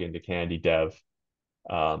to log into Candy Dev.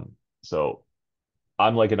 So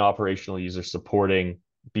I'm like an operational user supporting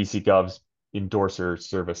BCGov's endorser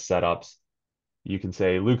service setups. You can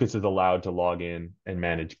say Lucas is allowed to log in and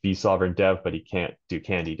manage bsovereign dev, but he can't do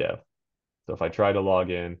Candy Dev. So if I try to log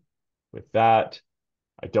in with that,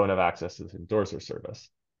 I don't have access to this endorser service.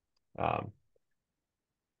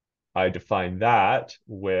 I define that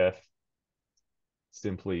with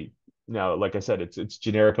simply, now, like I said, it's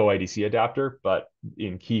generic OIDC adapter, but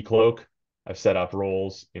in Keycloak, I've set up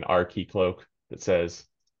roles in our Keycloak that says,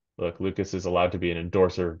 look, Lucas is allowed to be an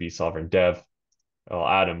endorser of bsovereign dev. I'll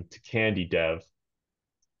add him to Candy Dev,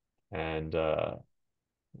 and I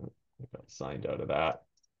got signed out of that.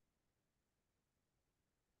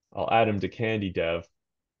 I'll add him to Candy Dev.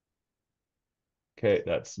 Okay,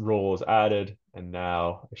 that's role is added, and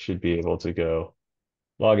now I should be able to go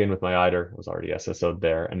log in with my IDER. It was already SSO'd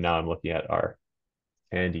there, and now I'm looking at our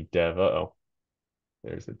Candy Dev. Uh-oh,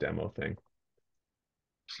 there's the demo thing.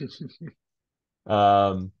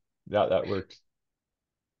 That worked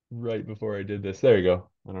right before I did this. There you go.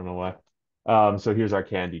 I don't know why. So here's our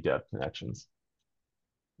Candy Dev connections.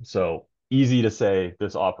 So easy to say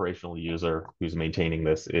this operational user who's maintaining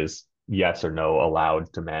this is yes or no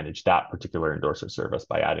allowed to manage that particular endorser service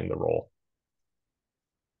by adding the role.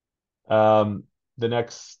 The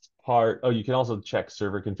next part, oh, you can also check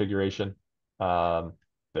server configuration.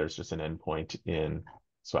 There's just an endpoint in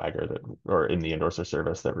Swagger that, or in the endorser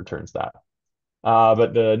service that returns that.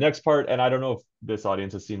 But the next part, and I don't know if this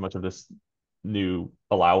audience has seen much of this new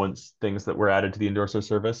allowance things that were added to the endorser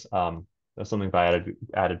service. That's something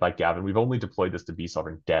added by Gavin. We've only deployed this to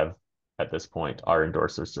bSovereign Dev at this point, our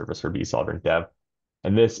endorser service for bSovereign Dev.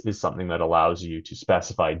 And this is something that allows you to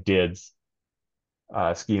specify DIDs,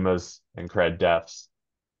 schemas, and cred defs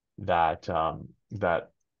that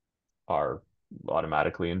that are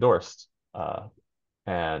automatically endorsed.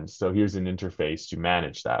 And so here's an interface to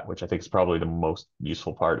manage that, which I think is probably the most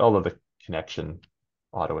useful part, although the connection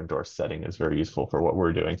auto endorse setting is very useful for what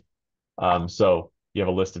we're doing. So you have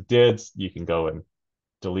a list of DIDs. You can go and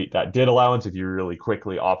delete that DID allowance if you really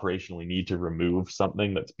quickly operationally need to remove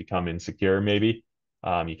something that's become insecure, maybe.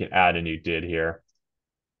 You can add a new DID here.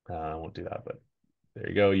 I won't do that, but there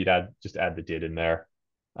you go. You'd just add the DID in there.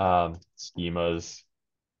 Schemas.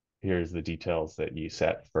 Here's the details that you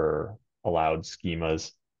set for allowed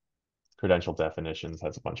schemas. Credential definitions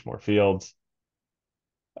has a bunch more fields.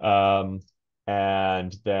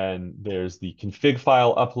 And then there's the config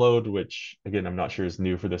file upload, which again, I'm not sure is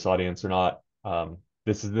new for this audience or not.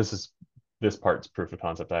 This part's proof of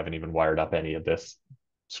concept. I haven't even wired up any of this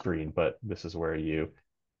screen, but this is where you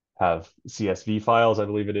have CSV files, I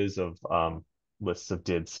believe it is, of lists of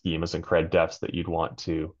DID schemas and cred defs that you'd want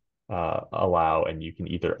to allow, and you can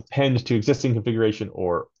either append to existing configuration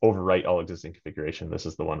or overwrite all existing configuration. This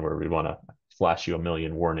is the one where we want to flash you a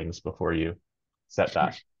million warnings before you set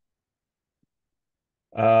that.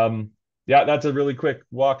 Yeah, that's a really quick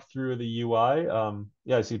walk through the UI.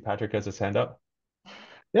 Yeah, I see Patrick has his hand up.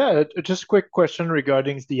 Yeah, just a quick question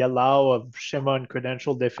regarding the allow of schema and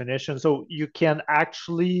credential definition. So you can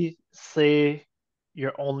actually say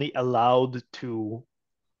you're only allowed to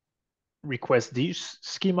request these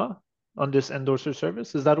schema on this endorser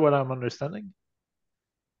service. Is that what I'm understanding?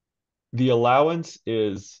 The allowance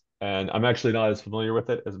is, and I'm actually not as familiar with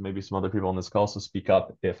it as maybe some other people on this call, so speak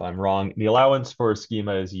up if I'm wrong. The allowance for a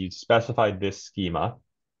schema is you specify this schema,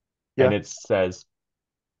 and it says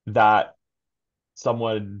that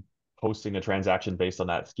someone posting a transaction based on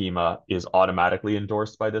that schema is automatically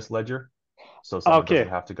endorsed by this ledger. So someone doesn't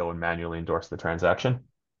have to go and manually endorse the transaction.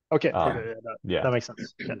 Okay. Yeah, that makes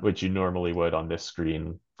sense. Yeah. Which you normally would on this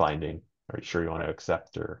screen finding, are you sure you want to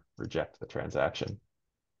accept or reject the transaction?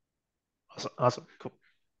 Awesome. Cool.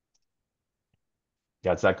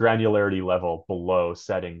 Yeah, it's that granularity level below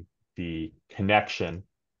setting the connection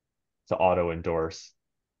to auto endorse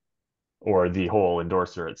or the whole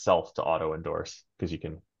endorser itself to auto endorse, because you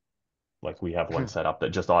can, like we have one set up that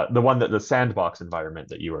just the one that the sandbox environment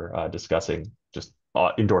that you were discussing just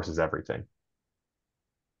endorses everything.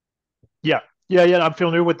 Yeah. I'm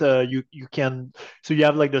familiar with the you can, so you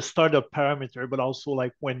have like the startup parameter, but also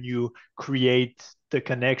like when you create the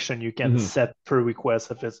connection, you can set per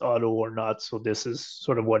request if it's auto or not. So this is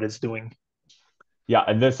sort of what it's doing. Yeah,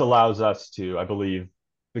 and this allows us to, I believe,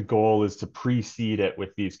 the goal is to precede it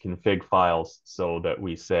with these config files so that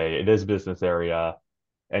we say this business area,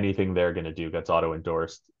 anything they're going to do gets auto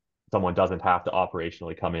endorsed. Someone doesn't have to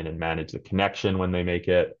operationally come in and manage the connection when they make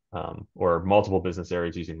it, or multiple business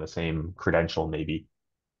areas using the same credential, maybe.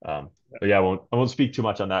 But yeah, I won't speak too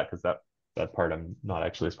much on that because that part I'm not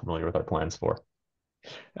actually as familiar with our plans for.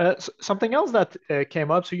 Something else that came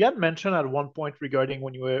up. So you had mentioned at one point regarding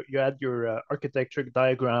when you had your architecture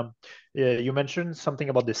diagram, you mentioned something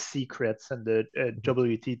about the secrets and the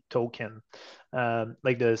WT token,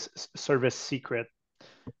 like the service secret.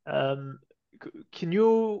 Can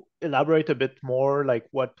you elaborate a bit more, like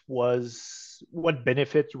what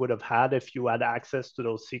benefit you would have had if you had access to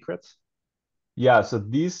those secrets? Yeah, so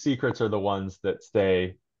these secrets are the ones that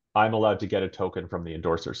say I'm allowed to get a token from the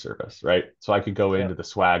endorser service, right? So I could go into the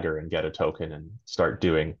Swagger and get a token and start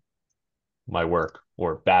doing my work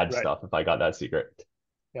or bad stuff if I got that secret.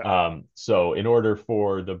 So in order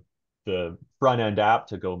for the front end app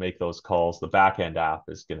to go make those calls, the back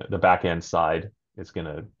end side is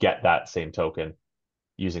gonna get that same token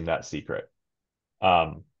using that secret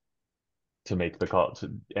to make the call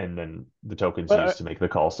and then the tokens used to make the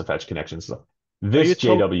calls to fetch connections. So this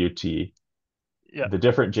JWT, the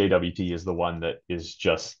different JWT is the one that is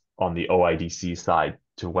just on the OIDC side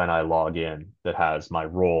to when I log in, that has my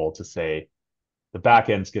role to say the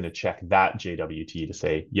backend's going to check that JWT to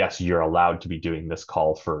say, yes, you're allowed to be doing this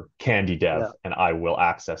call for Candy Dev, and I will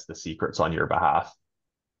access the secrets on your behalf.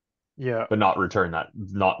 Yeah. But not return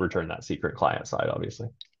that secret client side, obviously.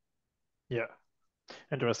 Yeah.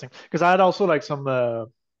 Interesting. Because I had also like some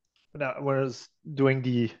when I was doing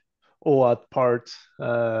the OAuth part,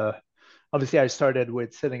 obviously I started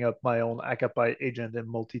with setting up my own ACA-Py agent and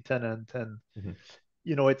multi-tenant, and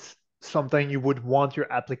you know, it's something you would want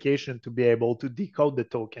your application to be able to decode the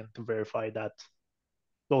token to verify that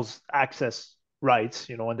those access rights,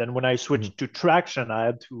 and then when I switched to traction, I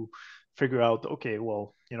had to figure out, okay,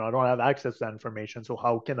 well, I don't have access to that information, so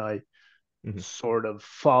how can I sort of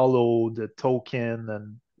follow the token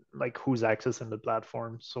and like who's accessing the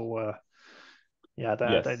platform? So yeah,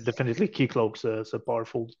 that definitely Keycloak's is a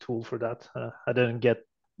powerful tool for that. I didn't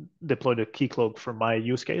deploy the Keycloak for my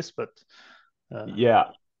use case, but yeah,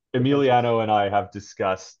 Emiliano and I have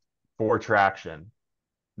discussed for traction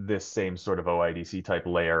this same sort of OIDC type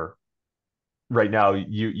layer. Right now,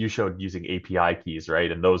 you showed using API keys, right?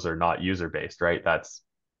 And those are not user based, right? That's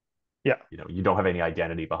you don't have any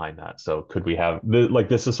identity behind that. So could we have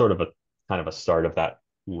this is sort of a kind of a start of that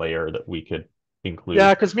layer that we could include?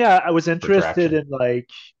 Yeah, because I was interested in like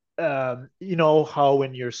how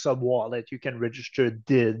in your sub wallet you can register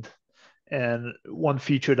DID. And one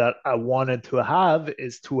feature that I wanted to have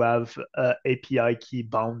is to have an API key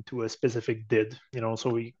bound to a specific DID, so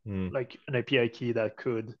we like an API key that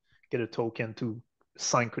could get a token to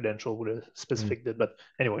sign credential with a specific DID. But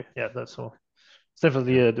anyway, yeah, that's all. It's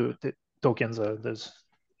definitely the tokens there's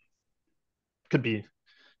could be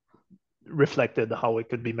reflected how it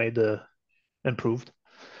could be made improved.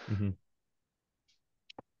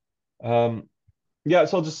 Yeah,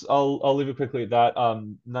 so I'll leave it quickly at that.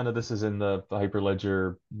 None of this is in the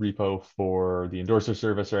Hyperledger repo for the Endorser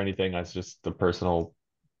service or anything. That's just the personal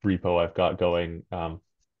repo I've got going.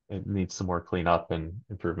 It needs some more cleanup and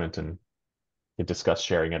improvement, and we can discuss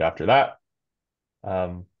sharing it after that.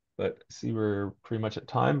 But I see we're pretty much at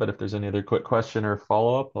time, but if there's any other quick question or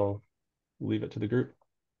follow-up, I'll leave it to the group.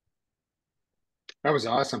 That was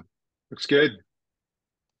awesome. Looks good.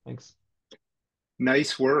 Thanks.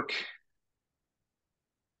 Nice work.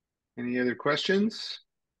 Any other questions?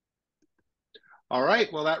 All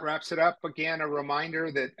right, well, that wraps it up. Again, a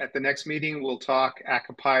reminder that at the next meeting, we'll talk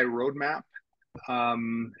ACA-Py roadmap,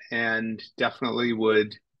 and definitely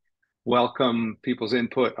would welcome people's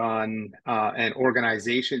input on and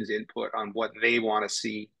organizations' input on what they want to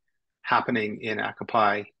see happening in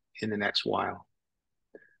ACA-Py in the next while.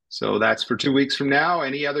 So that's for 2 weeks from now.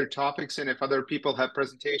 Any other topics? And if other people have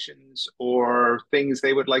presentations or things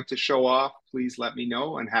they would like to show off, please let me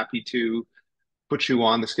know. I'm happy to put you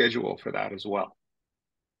on the schedule for that as well.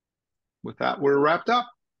 With that, we're wrapped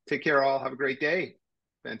up. Take care, all. Have a great day.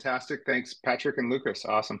 Fantastic. Thanks, Patrick and Lucas.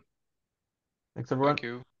 Awesome. Thanks, everyone. Thank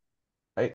you.